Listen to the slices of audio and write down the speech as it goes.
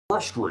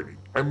frustrating.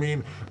 I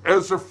mean,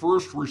 as a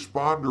first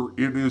responder,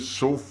 it is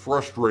so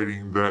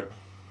frustrating that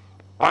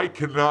I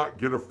cannot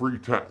get a free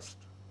test.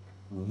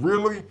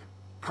 Really?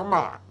 Come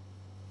on.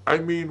 I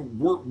mean,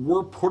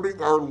 we're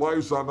putting our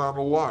lives on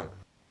the line.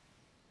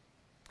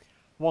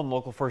 One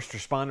local first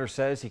responder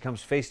says he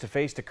comes face to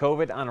face to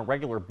COVID on a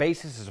regular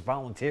basis as a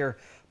volunteer,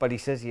 but he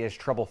says he has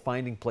trouble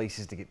finding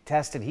places to get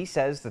tested. He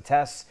says the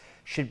tests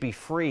should be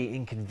free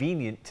and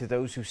convenient to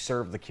those who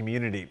serve the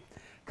community.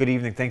 Good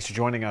evening. Thanks for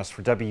joining us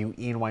for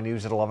WENY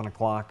News at 11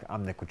 o'clock.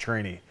 I'm Nick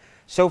Witrini.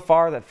 So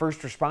far, that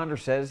first responder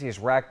says he has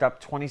racked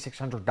up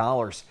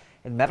 $2,600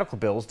 in medical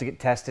bills to get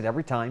tested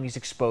every time he's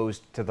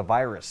exposed to the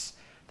virus.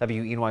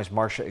 WENY's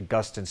Marcia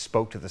Augustin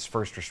spoke to this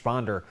first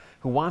responder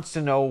who wants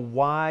to know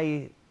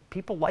why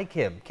people like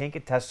him can't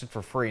get tested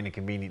for free in a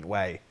convenient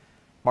way.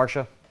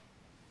 Marcia?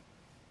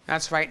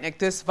 That's right, Nick.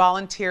 This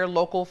volunteer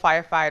local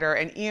firefighter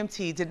and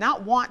EMT did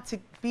not want to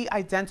be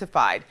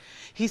identified.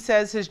 He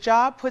says his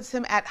job puts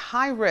him at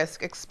high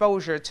risk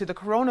exposure to the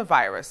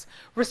coronavirus,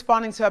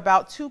 responding to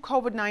about 2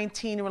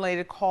 COVID-19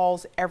 related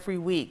calls every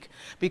week.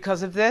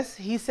 Because of this,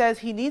 he says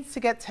he needs to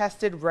get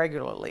tested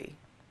regularly.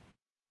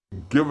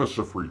 Give us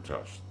a free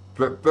test.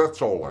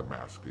 That's all I'm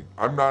asking.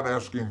 I'm not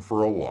asking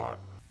for a lot.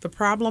 The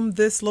problem,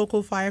 this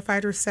local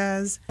firefighter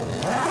says,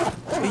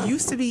 it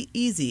used to be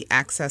easy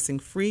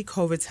accessing free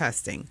COVID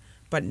testing,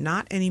 but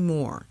not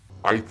anymore.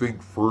 I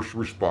think first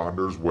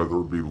responders, whether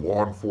it be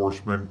law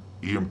enforcement,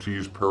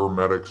 EMTs,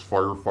 paramedics,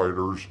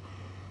 firefighters,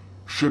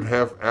 should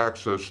have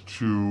access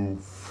to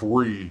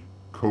free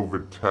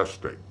COVID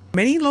testing.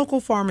 Many local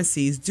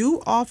pharmacies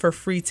do offer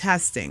free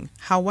testing.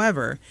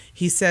 However,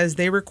 he says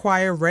they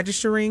require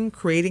registering,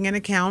 creating an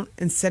account,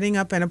 and setting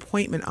up an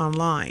appointment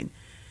online.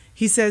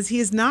 He says he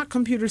is not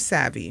computer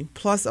savvy,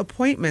 plus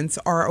appointments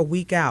are a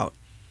week out.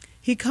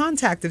 He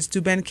contacted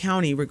Steuben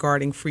County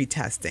regarding free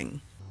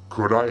testing.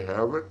 Could I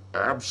have it?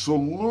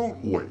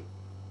 Absolutely.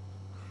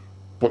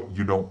 But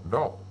you don't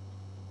know,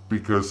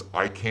 because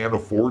I can't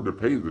afford to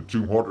pay the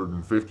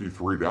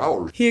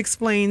 $253. He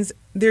explains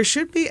there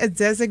should be a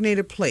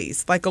designated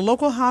place, like a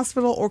local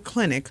hospital or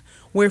clinic,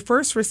 where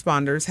first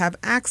responders have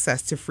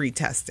access to free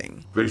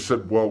testing. They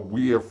said, well,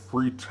 we have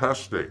free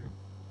testing,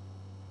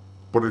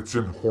 but it's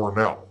in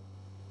Hornell.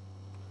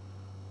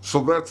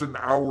 So that's an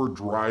hour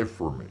drive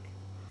for me.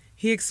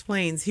 He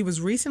explains he was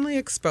recently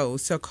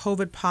exposed to a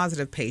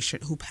COVID-positive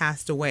patient who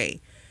passed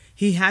away.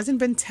 He hasn't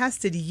been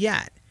tested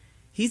yet.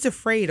 He's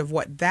afraid of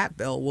what that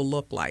bill will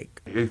look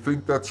like. I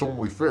think that's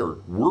only fair.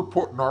 We're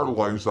putting our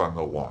lives on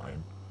the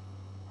line.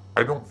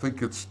 I don't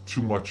think it's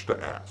too much to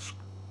ask.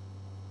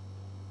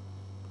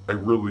 I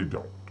really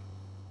don't.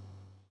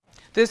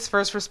 This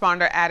first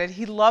responder added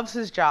he loves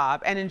his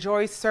job and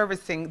enjoys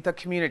servicing the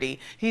community.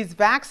 He's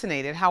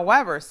vaccinated,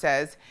 however,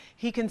 says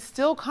he can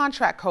still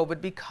contract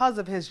COVID because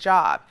of his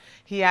job.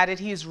 He added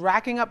he's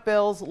racking up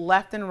bills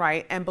left and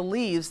right and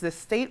believes the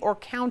state or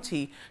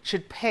county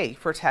should pay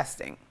for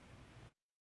testing.